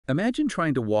Imagine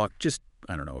trying to walk just,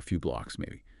 I don't know, a few blocks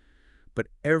maybe. But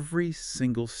every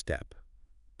single step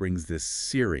brings this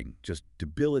searing, just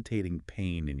debilitating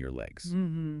pain in your legs.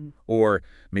 Or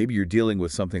maybe you're dealing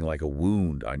with something like a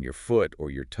wound on your foot or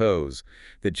your toes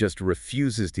that just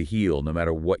refuses to heal no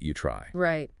matter what you try.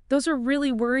 Right. Those are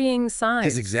really worrying signs.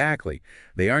 Yes, exactly.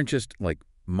 They aren't just like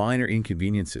minor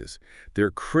inconveniences.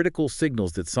 They're critical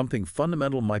signals that something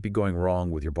fundamental might be going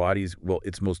wrong with your body's, well,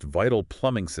 its most vital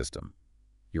plumbing system,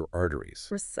 your arteries.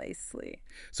 Precisely.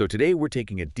 So today we're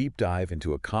taking a deep dive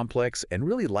into a complex and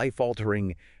really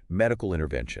life-altering medical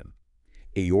intervention,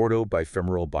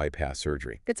 aorto-bifemoral bypass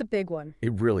surgery. It's a big one.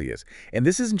 It really is. And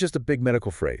this isn't just a big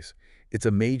medical phrase. It's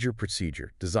a major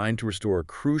procedure designed to restore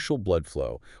crucial blood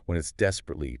flow when it's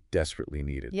desperately, desperately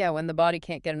needed. Yeah, when the body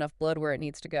can't get enough blood where it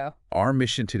needs to go. Our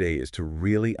mission today is to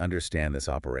really understand this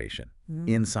operation,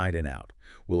 inside and out.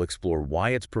 We'll explore why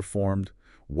it's performed,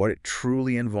 what it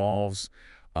truly involves,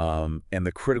 and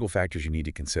the critical factors you need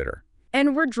to consider.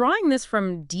 And we're drawing this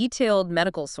from detailed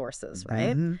medical sources,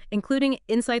 right? Including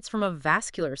insights from a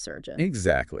vascular surgeon.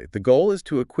 Exactly. The goal is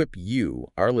to equip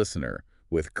you, our listener,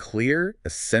 with clear,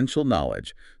 essential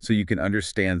knowledge so you can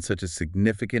understand such a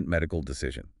significant medical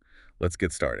decision. Let's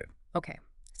get started. Okay.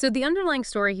 So the underlying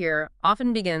story here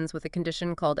often begins with a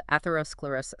condition called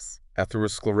atherosclerosis.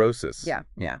 Atherosclerosis.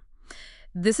 Yeah.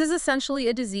 This is essentially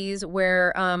a disease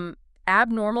where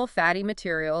abnormal fatty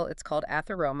material, it's called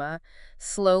atheroma,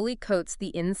 slowly coats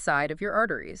the inside of your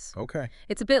arteries. Okay.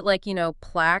 It's a bit like,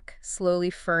 plaque slowly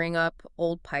furring up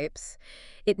old pipes.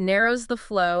 It narrows the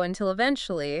flow until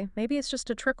eventually, maybe it's just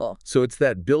a trickle. So it's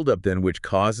that buildup then which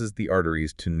causes the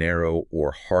arteries to narrow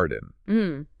or harden,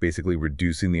 basically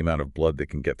reducing the amount of blood that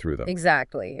can get through them.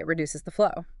 Exactly. It reduces the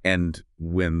flow. And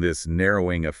when this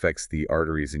narrowing affects the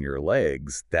arteries in your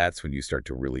legs, that's when you start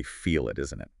to really feel it,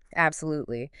 isn't it?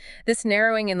 Absolutely. This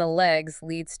narrowing in the legs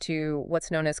leads to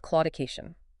what's known as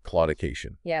claudication.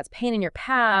 Claudication. Yeah, it's pain in your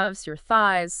calves, your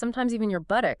thighs, sometimes even your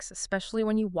buttocks, especially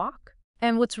when you walk.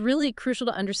 And what's really crucial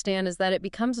to understand is that it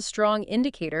becomes a strong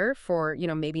indicator for,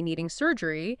 maybe needing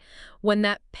surgery when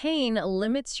that pain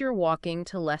limits your walking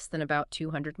to less than about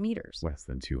 200 meters. Less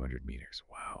than 200 meters.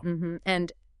 Wow.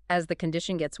 And as the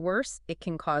condition gets worse, it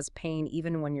can cause pain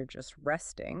even when you're just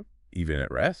resting. Even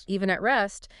at rest? Even at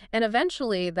rest. And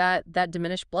eventually that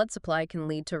diminished blood supply can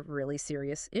lead to really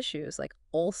serious issues like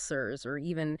ulcers or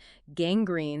even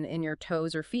gangrene in your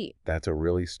toes or feet. That's a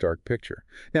really stark picture.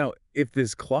 Now, if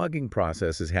this clogging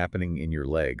process is happening in your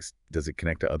legs, does it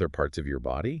connect to other parts of your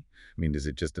body? I mean, is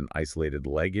it just an isolated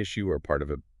leg issue or part of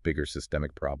a bigger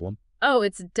systemic problem? Oh,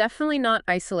 it's definitely not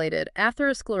isolated.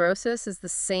 Atherosclerosis is the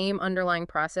same underlying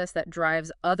process that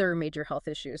drives other major health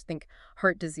issues. Think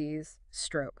heart disease,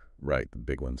 stroke. Right, the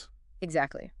big ones.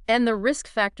 Exactly. And the risk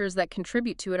factors that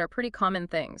contribute to it are pretty common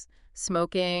things.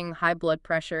 Smoking, high blood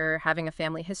pressure, having a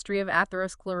family history of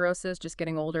atherosclerosis, just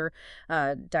getting older,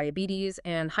 diabetes,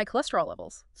 and high cholesterol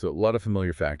levels. So a lot of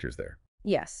familiar factors there.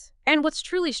 Yes. And what's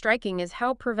truly striking is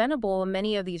how preventable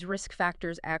many of these risk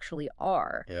factors actually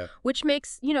are, which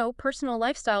makes, personal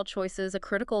lifestyle choices a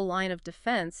critical line of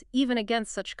defense, even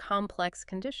against such complex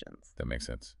conditions. That makes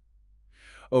sense.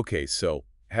 Okay, so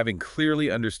having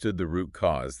clearly understood the root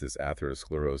cause, this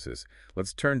atherosclerosis,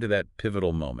 let's turn to that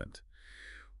pivotal moment.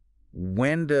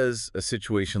 When does a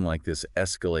situation like this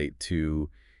escalate to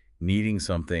needing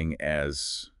something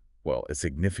as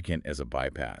significant as a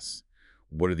bypass?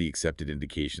 What are the accepted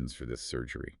indications for this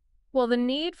surgery? Well, the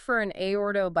need for an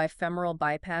aorto-bifemoral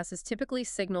bypass is typically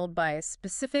signaled by a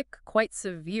specific, quite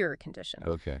severe condition.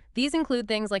 Okay. These include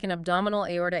things like an abdominal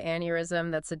aorta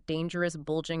aneurysm that's a dangerous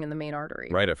bulging in the main artery.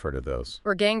 Right, I've heard of those.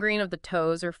 Or gangrene of the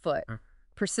toes or foot.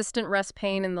 Persistent rest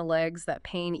pain in the legs, that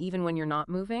pain even when you're not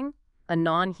moving. A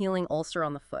non-healing ulcer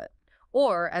on the foot.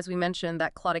 Or, as we mentioned,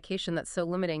 that claudication that's so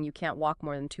limiting you can't walk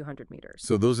more than 200 meters.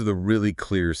 So those are the really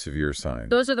clear, severe signs.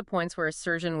 Those are the points where a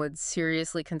surgeon would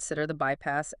seriously consider the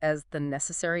bypass as the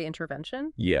necessary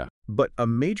intervention. Yeah, but a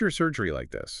major surgery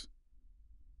like this,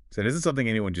 so it isn't something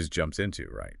anyone just jumps into,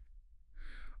 right?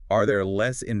 Are there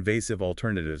less invasive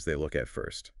alternatives they look at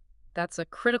first? That's a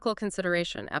critical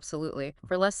consideration, absolutely.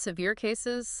 For less severe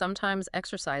cases, sometimes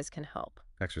exercise can help.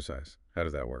 Exercise. How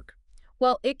does that work?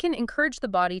 Well, it can encourage the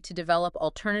body to develop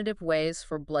alternative ways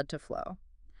for blood to flow.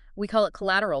 We call it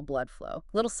collateral blood flow,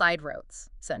 little side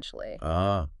roads, essentially.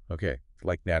 Ah, okay.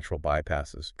 Like natural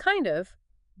bypasses. Kind of,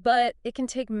 but it can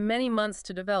take many months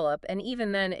to develop, and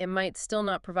even then, it might still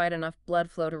not provide enough blood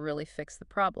flow to really fix the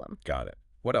problem. Got it.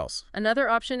 What else? Another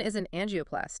option is an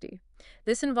angioplasty.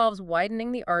 This involves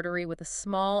widening the artery with a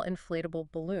small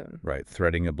inflatable balloon. Right,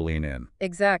 threading a balloon in.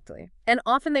 Exactly. And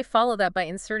often they follow that by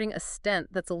inserting a stent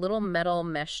that's a little metal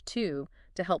mesh tube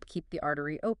to help keep the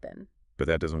artery open. But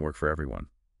that doesn't work for everyone.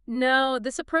 No,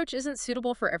 this approach isn't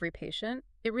suitable for every patient.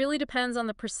 It really depends on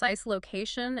the precise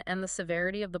location and the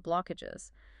severity of the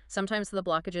blockages. Sometimes the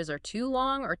blockages are too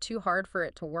long or too hard for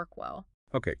it to work well.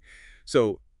 Okay,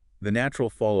 so the natural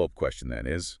follow-up question then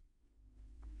is,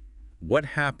 what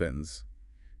happens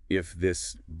if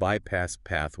this bypass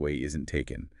pathway isn't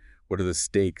taken? What are the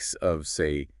stakes of,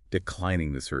 say,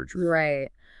 declining the surgery? Right.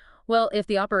 Well, if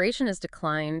the operation is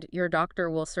declined, your doctor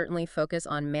will certainly focus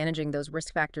on managing those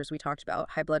risk factors we talked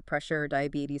about, high blood pressure,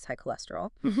 diabetes, high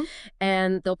cholesterol,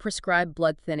 and they'll prescribe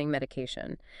blood-thinning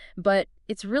medication. But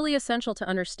it's really essential to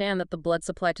understand that the blood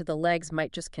supply to the legs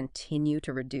might just continue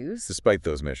to reduce. Despite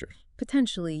those measures.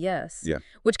 Potentially, yes. Yeah.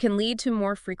 Which can lead to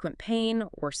more frequent pain,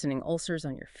 worsening ulcers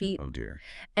on your feet. Oh, dear.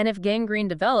 And if gangrene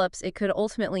develops, it could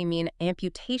ultimately mean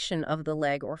amputation of the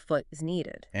leg or foot is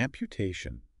needed.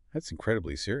 Amputation. That's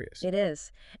incredibly serious. It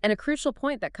is. And a crucial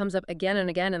point that comes up again and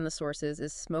again in the sources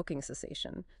is smoking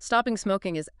cessation. Stopping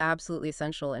smoking is absolutely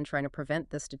essential in trying to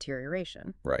prevent this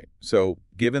deterioration. Right. So,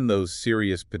 given those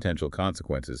serious potential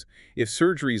consequences, if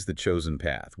surgery is the chosen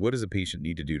path, what does a patient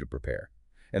need to do to prepare?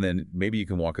 And then maybe you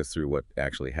can walk us through what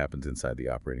actually happens inside the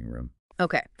operating room.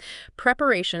 Okay.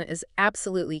 Preparation is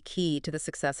absolutely key to the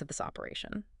success of this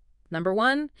operation. Number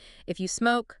one, if you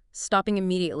smoke, stopping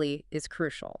immediately is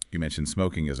crucial. You mentioned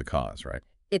smoking as a cause, right?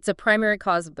 It's a primary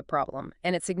cause of the problem,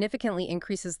 and it significantly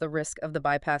increases the risk of the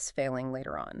bypass failing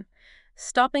later on.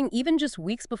 Stopping even just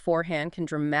weeks beforehand can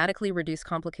dramatically reduce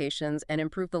complications and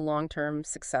improve the long-term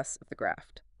success of the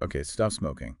graft. Okay, stop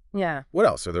smoking. Yeah. What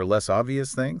else? Are there less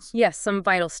obvious things? Yes, some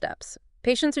vital steps.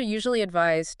 Patients are usually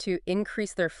advised to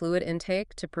increase their fluid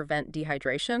intake to prevent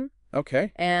dehydration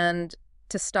Okay. and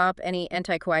to stop any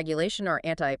anticoagulation or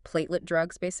antiplatelet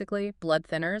drugs, basically, blood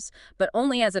thinners, but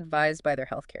only as advised by their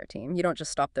healthcare team. You don't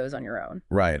just stop those on your own.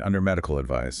 Right, under medical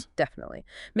advice. Definitely.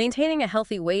 Maintaining a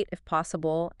healthy weight, if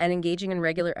possible, and engaging in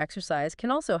regular exercise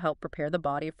can also help prepare the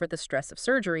body for the stress of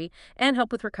surgery and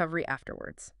help with recovery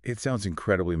afterwards. It sounds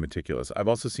incredibly meticulous. I've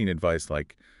also seen advice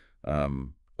like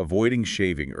avoiding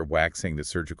shaving or waxing the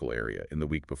surgical area in the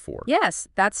week before. Yes,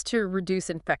 that's to reduce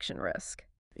infection risk.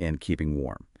 And keeping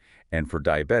warm. And for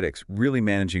diabetics, really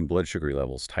managing blood sugar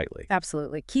levels tightly.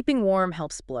 Absolutely. Keeping warm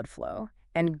helps blood flow,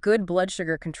 and good blood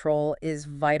sugar control is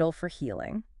vital for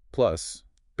healing. Plus,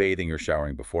 bathing or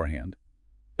showering beforehand.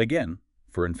 Again,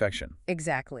 for infection.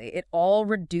 Exactly. It all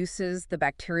reduces the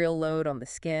bacterial load on the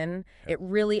skin. It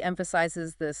really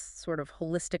emphasizes this sort of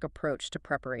holistic approach to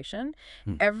preparation.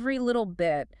 Every little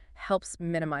bit helps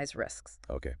minimize risks.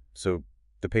 Okay, so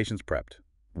the patient's prepped.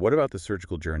 What about the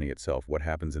surgical journey itself? What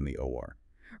happens in the OR?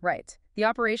 Right. The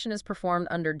operation is performed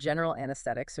under general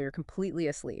anesthetic, so you're completely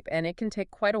asleep. And it can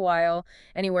take quite a while,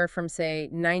 anywhere from, say,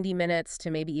 90 minutes to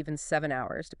maybe even 7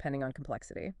 hours, depending on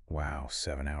complexity. Wow,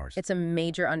 7 hours. It's a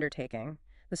major undertaking.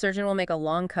 The surgeon will make a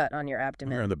long cut on your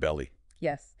abdomen. Or in the belly.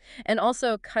 Yes. And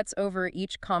also cuts over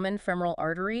each common femoral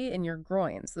artery in your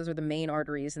groins. Those are the main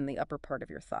arteries in the upper part of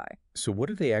your thigh. So what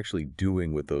are they actually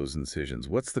doing with those incisions?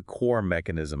 What's the core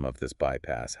mechanism of this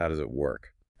bypass? How does it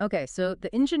work? Okay, so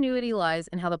the ingenuity lies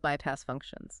in how the bypass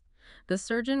functions. The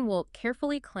surgeon will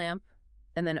carefully clamp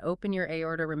and then open your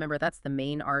aorta. Remember, that's the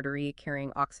main artery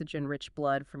carrying oxygen-rich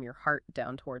blood from your heart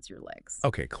down towards your legs.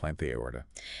 Okay, clamp the aorta.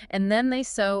 And then they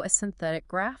sew a synthetic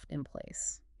graft in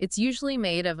place. It's usually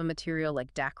made of a material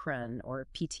like Dacron or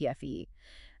PTFE.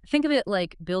 Think of it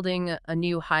like building a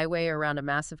new highway around a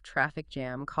massive traffic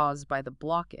jam caused by the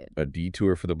blockage. A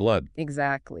detour for the blood.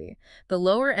 Exactly. The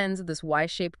lower ends of this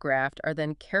Y-shaped graft are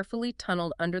then carefully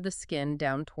tunneled under the skin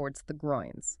down towards the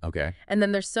groins. Okay. And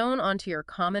then they're sewn onto your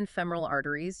common femoral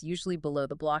arteries, usually below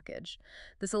the blockage.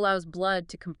 This allows blood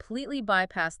to completely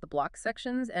bypass the block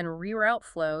sections and reroute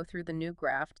flow through the new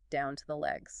graft down to the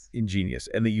legs. Ingenious.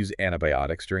 And they use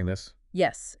antibiotics during this?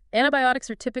 Yes. Antibiotics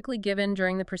are typically given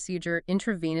during the procedure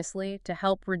intravenously to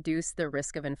help reduce the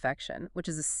risk of infection, which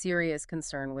is a serious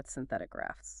concern with synthetic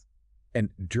grafts. And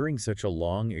during such a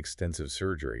long, extensive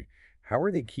surgery, how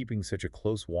are they keeping such a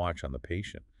close watch on the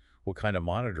patient? What kind of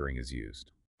monitoring is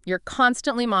used? You're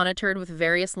constantly monitored with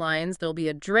various lines. There'll be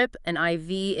a drip, an IV,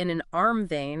 in an arm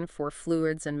vein for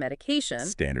fluids and medication.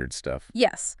 Standard stuff.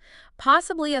 Yes.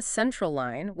 Possibly a central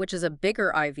line, which is a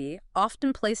bigger IV,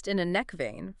 often placed in a neck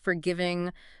vein for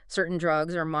giving certain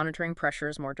drugs or monitoring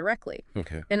pressures more directly.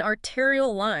 Okay. An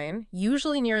arterial line,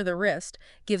 usually near the wrist,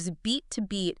 gives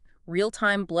beat-to-beat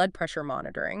real-time blood pressure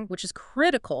monitoring, which is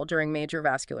critical during major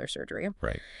vascular surgery.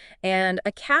 Right. And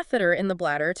a catheter in the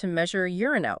bladder to measure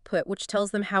urine output, which tells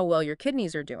them how well your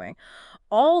kidneys are doing.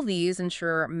 All these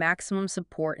ensure maximum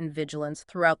support and vigilance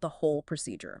throughout the whole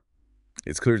procedure.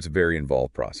 It's clear it's a very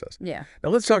involved process. Yeah. Now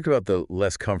let's talk about the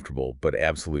less comfortable but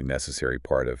absolutely necessary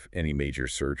part of any major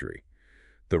surgery.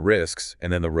 The risks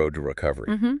and then the road to recovery.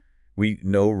 Mm-hmm. We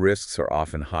know risks are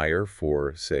often higher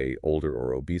for, say, older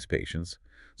or obese patients,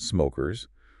 smokers,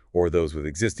 or those with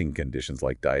existing conditions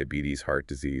like diabetes, heart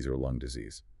disease, or lung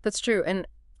disease. That's true. And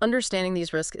understanding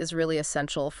these risks is really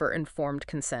essential for informed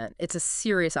consent. It's a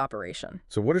serious operation.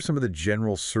 So what are some of the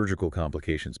general surgical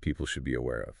complications people should be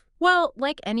aware of? Well,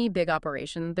 like any big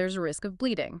operation, there's a risk of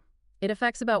bleeding. It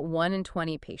affects about 1 in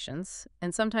 20 patients,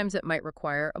 and sometimes it might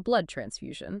require a blood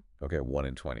transfusion. Okay, 1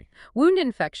 in 20. Wound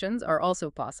infections are also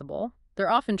possible. They're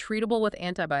often treatable with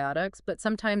antibiotics, but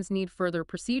sometimes need further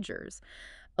procedures.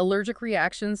 Allergic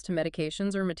reactions to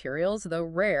medications or materials, though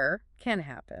rare, can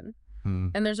happen.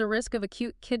 And there's a risk of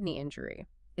acute kidney injury.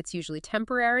 It's usually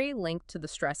temporary, linked to the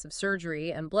stress of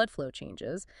surgery and blood flow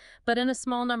changes, but in a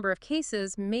small number of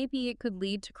cases, maybe it could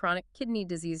lead to chronic kidney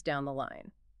disease down the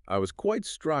line. I was quite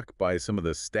struck by some of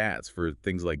the stats for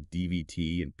things like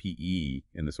DVT and PE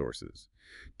in the sources.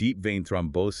 Deep vein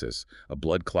thrombosis, a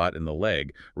blood clot in the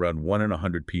leg, around 1 in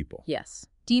 100 people. Yes,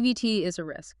 DVT is a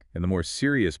risk. And the more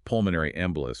serious pulmonary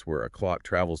embolus, where a clot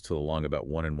travels to the lung, about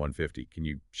 1 in 150. Can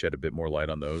you shed a bit more light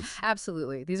on those?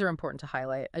 Absolutely. These are important to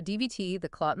highlight. A DVT, the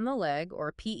clot in the leg,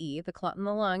 or PE, the clot in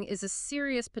the lung, is a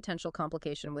serious potential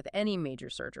complication with any major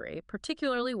surgery,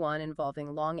 particularly one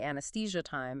involving long anesthesia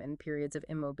time and periods of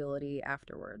immobility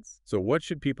afterwards. So what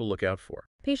should people look out for?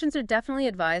 Patients are definitely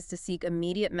advised to seek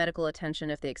immediate medical attention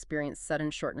if they experience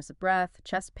sudden shortness of breath,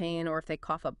 chest pain, or if they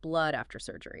cough up blood after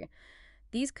surgery.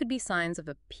 These could be signs of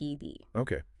a PD.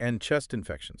 Okay. And chest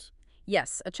infections.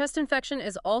 Yes, a chest infection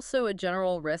is also a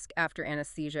general risk after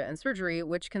anesthesia and surgery,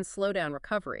 which can slow down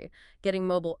recovery. Getting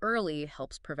mobile early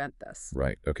helps prevent this.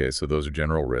 Right. Okay, so those are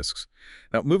general risks.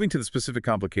 Now, moving to the specific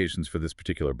complications for this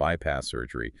particular bypass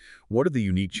surgery, what are the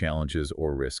unique challenges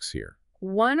or risks here?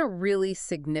 One really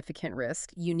significant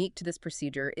risk unique to this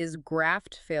procedure is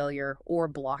graft failure or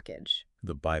blockage.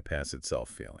 The bypass itself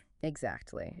failing.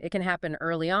 Exactly. It can happen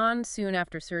early on, soon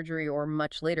after surgery, or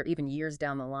much later, even years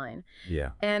down the line.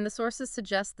 Yeah. And the sources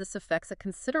suggest this affects a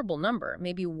considerable number,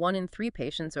 maybe 1 in 3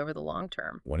 patients over the long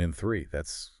term. 1 in 3.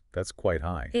 That's quite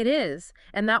high. It is.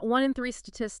 And that 1 in 3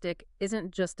 statistic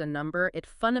isn't just a number. It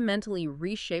fundamentally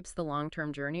reshapes the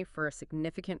long-term journey for a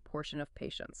significant portion of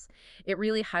patients. It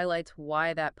really highlights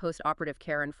why that post-operative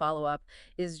care and follow-up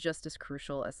is just as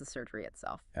crucial as the surgery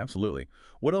itself. Absolutely.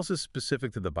 What else is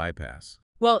specific to the bypass?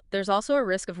 Well, there's also a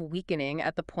risk of weakening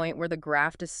at the point where the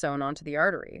graft is sewn onto the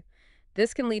artery.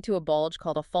 This can lead to a bulge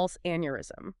called a false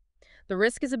aneurysm. The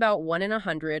risk is about 1 in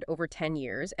 100 over 10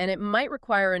 years, and it might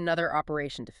require another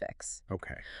operation to fix.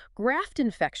 Okay. Graft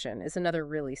infection is another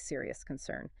really serious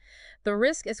concern. The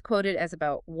risk is quoted as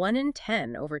about 1 in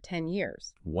 10 over 10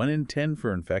 years. 1 in 10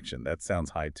 for infection. That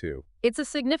sounds high, too. It's a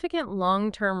significant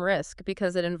long-term risk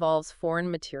because it involves foreign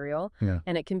material,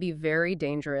 and it can be very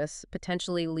dangerous,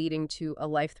 potentially leading to a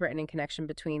life-threatening connection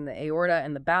between the aorta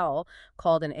and the bowel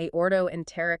called an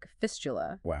aorto-enteric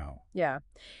fistula. Wow. Yeah.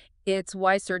 It's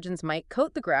why surgeons might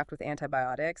coat the graft with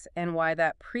antibiotics and why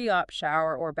that pre-op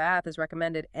shower or bath is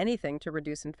recommended anything to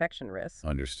reduce infection risk.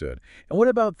 Understood. And what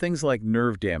about things like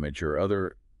nerve damage or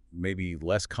other maybe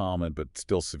less common but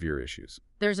still severe issues?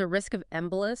 There's a risk of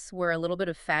embolus, where a little bit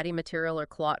of fatty material or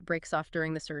clot breaks off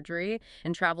during the surgery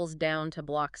and travels down to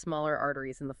block smaller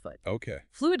arteries in the foot. Okay.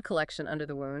 Fluid collection under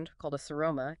the wound, called a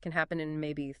seroma, can happen in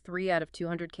maybe 3 out of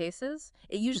 200 cases.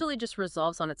 It usually just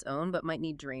resolves on its own, but might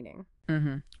need draining.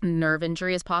 Nerve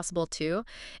injury is possible, too.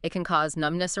 It can cause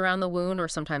numbness around the wound or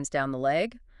sometimes down the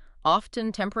leg.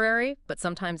 Often temporary, but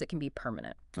sometimes it can be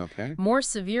permanent. Okay. More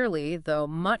severely, though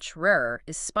much rarer,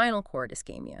 is spinal cord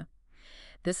ischemia.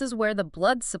 This is where the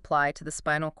blood supply to the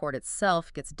spinal cord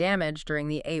itself gets damaged during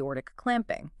the aortic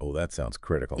clamping. Oh, that sounds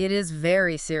critical. It is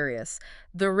very serious.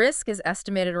 The risk is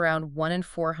estimated around 1 in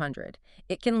 400.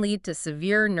 It can lead to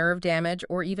severe nerve damage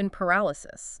or even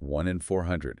paralysis. 1 in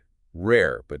 400.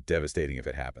 Rare, but devastating if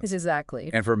it happens. Exactly.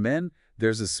 And for men,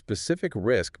 there's a specific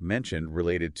risk mentioned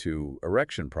related to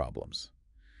erection problems.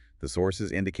 The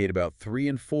sources indicate about 3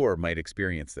 in 4 might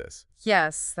experience this.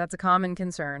 Yes, that's a common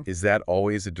concern. Is that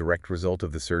always a direct result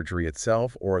of the surgery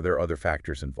itself, or are there other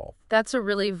factors involved? That's a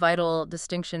really vital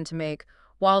distinction to make.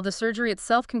 While the surgery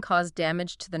itself can cause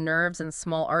damage to the nerves and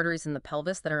small arteries in the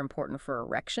pelvis that are important for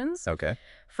erections, Okay.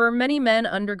 for many men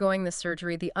undergoing this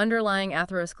surgery, the underlying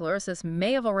atherosclerosis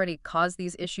may have already caused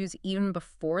these issues even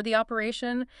before the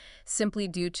operation, simply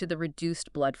due to the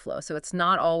reduced blood flow. So it's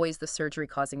not always the surgery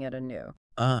causing it anew.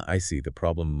 Ah, I see. The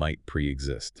problem might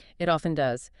pre-exist. It often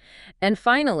does. And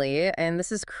finally, and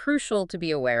this is crucial to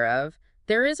be aware of,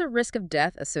 There is a risk of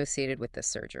death associated with this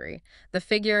surgery. The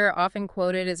figure often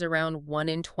quoted is around 1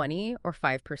 in 20 or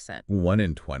 5%. 1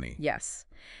 in 20. Yes.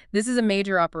 This is a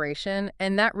major operation,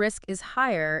 and that risk is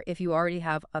higher if you already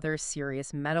have other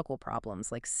serious medical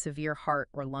problems like severe heart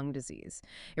or lung disease.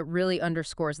 It really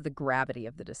underscores the gravity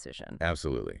of the decision.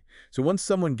 Absolutely. So once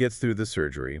someone gets through the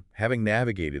surgery, having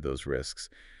navigated those risks,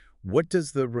 what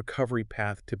does the recovery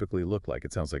path typically look like?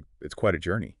 It sounds like it's quite a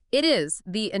journey. It is.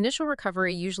 The initial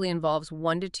recovery usually involves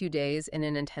 1 to 2 days in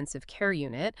an intensive care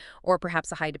unit or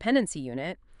perhaps a high dependency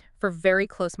unit for very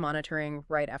close monitoring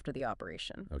right after the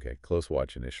operation. Okay, close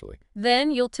watch initially.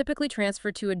 Then you'll typically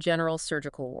transfer to a general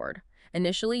surgical ward.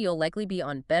 Initially, you'll likely be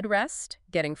on bed rest,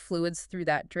 getting fluids through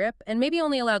that drip, and maybe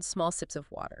only allowed small sips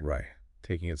of water. Right.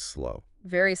 Taking it slow.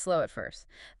 Very slow at first.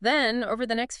 Then, over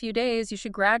the next few days, you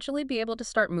should gradually be able to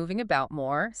start moving about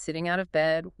more, sitting out of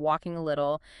bed, walking a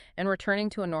little, and returning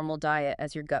to a normal diet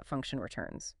as your gut function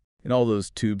returns. And all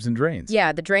those tubes and drains.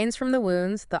 Yeah, the drains from the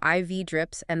wounds, the IV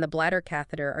drips, and the bladder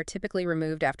catheter are typically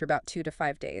removed after about 2 to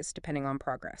 5 days, depending on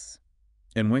progress.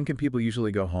 And when can people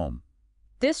usually go home?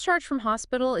 Discharge from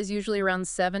hospital is usually around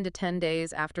 7 to 10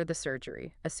 days after the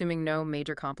surgery, assuming no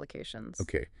major complications.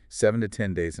 Okay, 7 to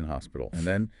 10 days in hospital. And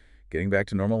then getting back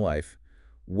to normal life.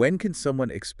 When can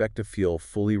someone expect to feel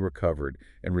fully recovered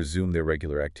and resume their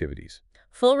regular activities?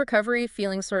 Full recovery,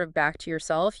 feeling sort of back to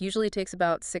yourself, usually takes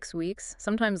about 6 weeks,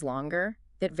 sometimes longer.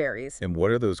 It varies. And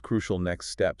what are those crucial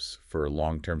next steps for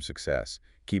long-term success,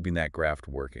 keeping that graft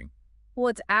working? Well,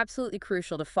 it's absolutely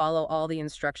crucial to follow all the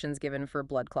instructions given for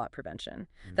blood clot prevention.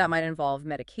 That might involve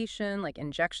medication, like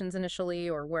injections initially,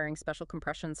 or wearing special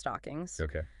compression stockings.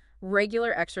 Okay.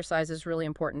 Regular exercise is really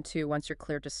important too once you're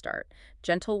cleared to start.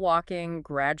 Gentle walking,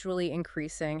 gradually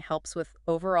increasing, helps with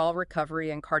overall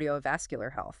recovery and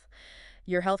cardiovascular health.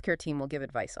 Your healthcare team will give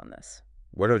advice on this.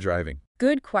 What about driving?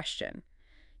 Good question.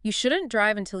 You shouldn't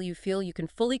drive until you feel you can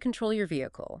fully control your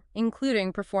vehicle,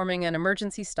 including performing an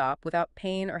emergency stop without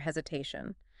pain or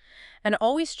hesitation. And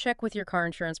always check with your car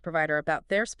insurance provider about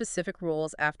their specific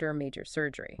rules after a major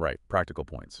surgery. Right, practical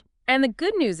points. And the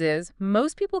good news is,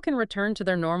 most people can return to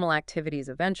their normal activities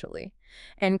eventually.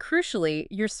 And crucially,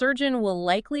 your surgeon will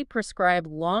likely prescribe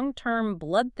long-term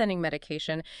blood-thinning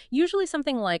medication, usually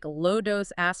something like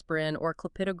low-dose aspirin or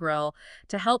clopidogrel,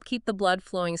 to help keep the blood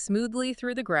flowing smoothly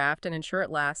through the graft and ensure it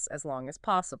lasts as long as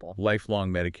possible.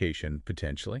 Lifelong medication,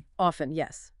 potentially? Often,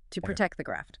 yes, to protect the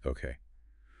graft. Okay.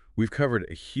 We've covered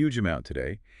a huge amount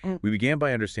today. We began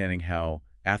by understanding how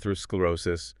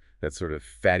atherosclerosis, that sort of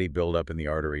fatty buildup in the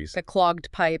arteries. The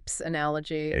clogged pipes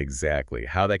analogy. Exactly.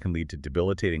 How that can lead to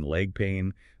debilitating leg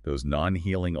pain, those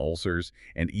non-healing ulcers,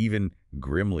 and even,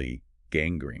 grimly,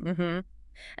 gangrene.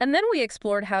 And then we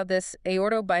explored how this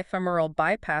aorto-bifemoral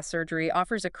bypass surgery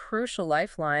offers a crucial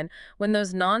lifeline when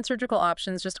those non-surgical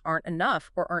options just aren't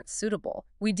enough or aren't suitable.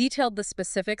 We detailed the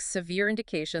specific severe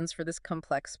indications for this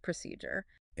complex procedure.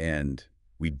 And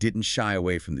we didn't shy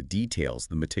away from the details,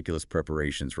 the meticulous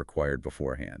preparations required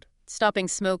beforehand. Stopping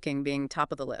smoking being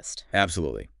top of the list.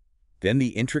 Absolutely. Then the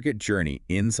intricate journey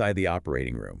inside the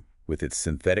operating room with its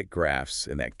synthetic grafts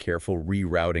and that careful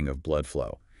rerouting of blood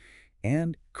flow.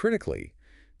 And, critically,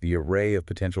 the array of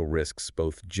potential risks,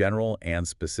 both general and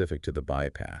specific to the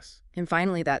bypass. And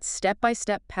finally, that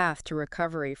step-by-step path to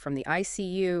recovery from the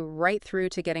ICU right through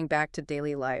to getting back to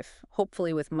daily life,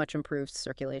 hopefully with much improved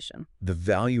circulation. The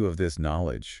value of this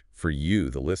knowledge, for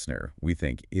you, the listener, we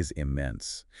think is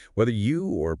immense. Whether you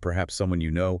or perhaps someone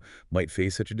you know might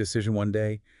face such a decision one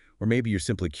day, or maybe you're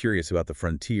simply curious about the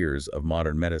frontiers of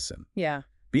modern medicine. Yeah.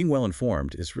 Being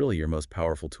well-informed is really your most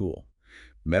powerful tool.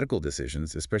 Medical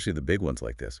decisions, especially the big ones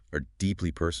like this, are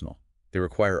deeply personal. They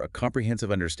require a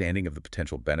comprehensive understanding of the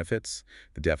potential benefits,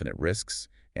 the definite risks,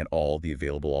 and all the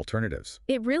available alternatives.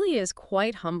 It really is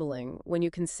quite humbling when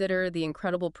you consider the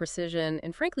incredible precision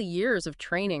and, frankly, years of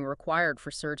training required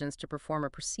for surgeons to perform a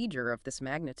procedure of this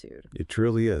magnitude. It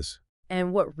truly is.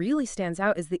 And what really stands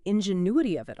out is the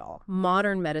ingenuity of it all.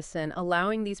 Modern medicine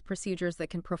allowing these procedures that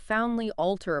can profoundly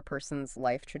alter a person's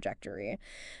life trajectory.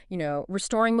 You know,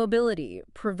 restoring mobility,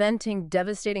 preventing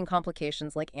devastating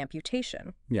complications like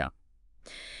amputation. Yeah.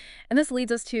 And this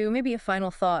leads us to maybe a final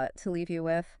thought to leave you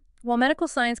with. While medical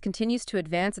science continues to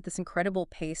advance at this incredible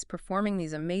pace, performing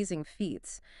these amazing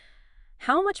feats,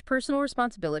 how much personal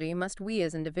responsibility must we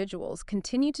as individuals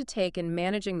continue to take in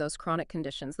managing those chronic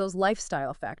conditions, those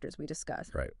lifestyle factors we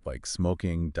discussed? Right, like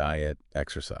smoking, diet,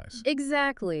 exercise.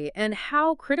 Exactly. And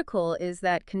how critical is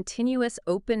that continuous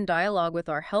open dialogue with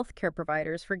our healthcare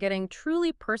providers for getting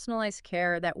truly personalized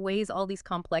care that weighs all these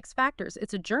complex factors?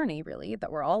 It's a journey, really,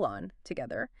 that we're all on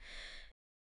together.